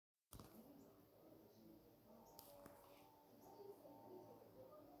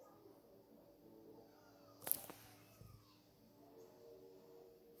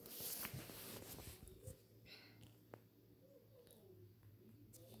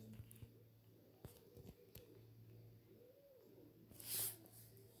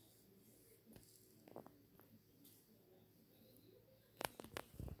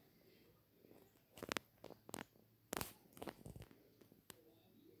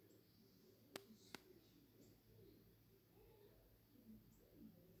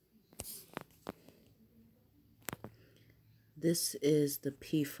This is the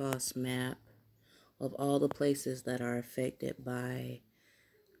PFOS map of all the places that are affected by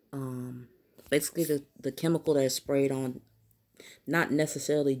basically the chemical that is sprayed on, not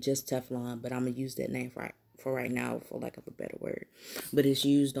necessarily just Teflon, but I'm going to use that name for right now, for lack of a better word. But it's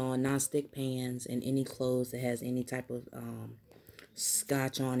used on non-stick pans and any clothes that has any type of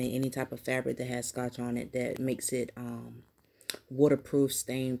scotch on it, any type of fabric that has scotch on it that makes it waterproof,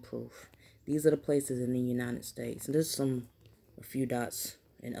 stain proof. These are the places in the United States. And there's a few dots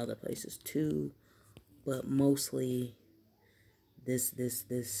in other places too, but mostly this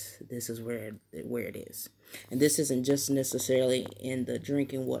is where it is. And this isn't just necessarily in the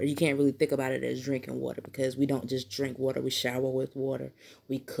drinking water. You can't really think about it as drinking water, because we don't just drink water. We shower with water.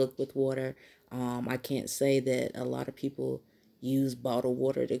 We cook with water. I can't say that a lot of people use bottled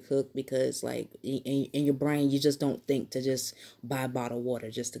water to cook, because like in your brain, you just don't think to just buy bottled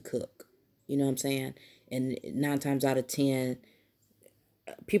water just to cook. You know what I'm saying? And 9 times out of 10,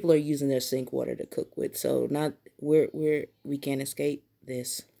 people are using their sink water to cook with. So we can't escape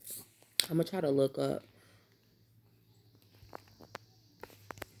this. I'm gonna try to look up.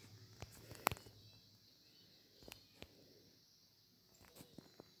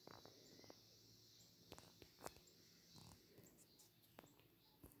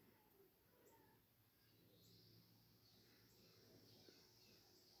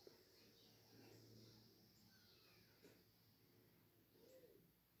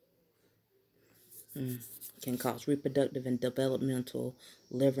 Can cause reproductive and developmental,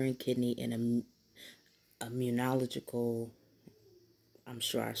 liver and kidney, and immunological, I'm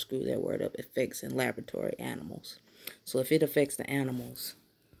sure I screwed that word up, effects in laboratory animals. So if it affects the animals,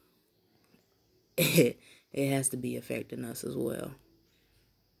 it has to be affecting us as well.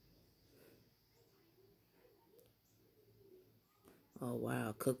 Oh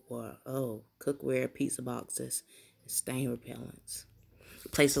wow, cookware. Oh, cookware, pizza boxes, stain repellents.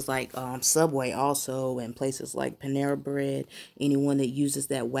 Places like Subway also, and places like Panera Bread, anyone that uses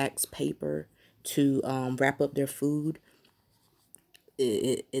that wax paper to wrap up their food,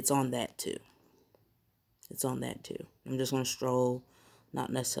 it's on that too. It's on that too. I'm just going to stroll,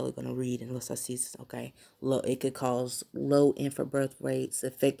 not necessarily going to read unless I see, okay. It could cause low infant birth rates,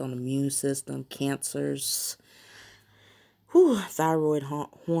 effect on the immune system, cancers, thyroid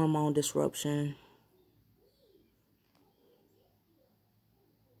hormone disruption.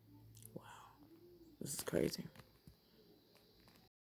 Wow, this is crazy.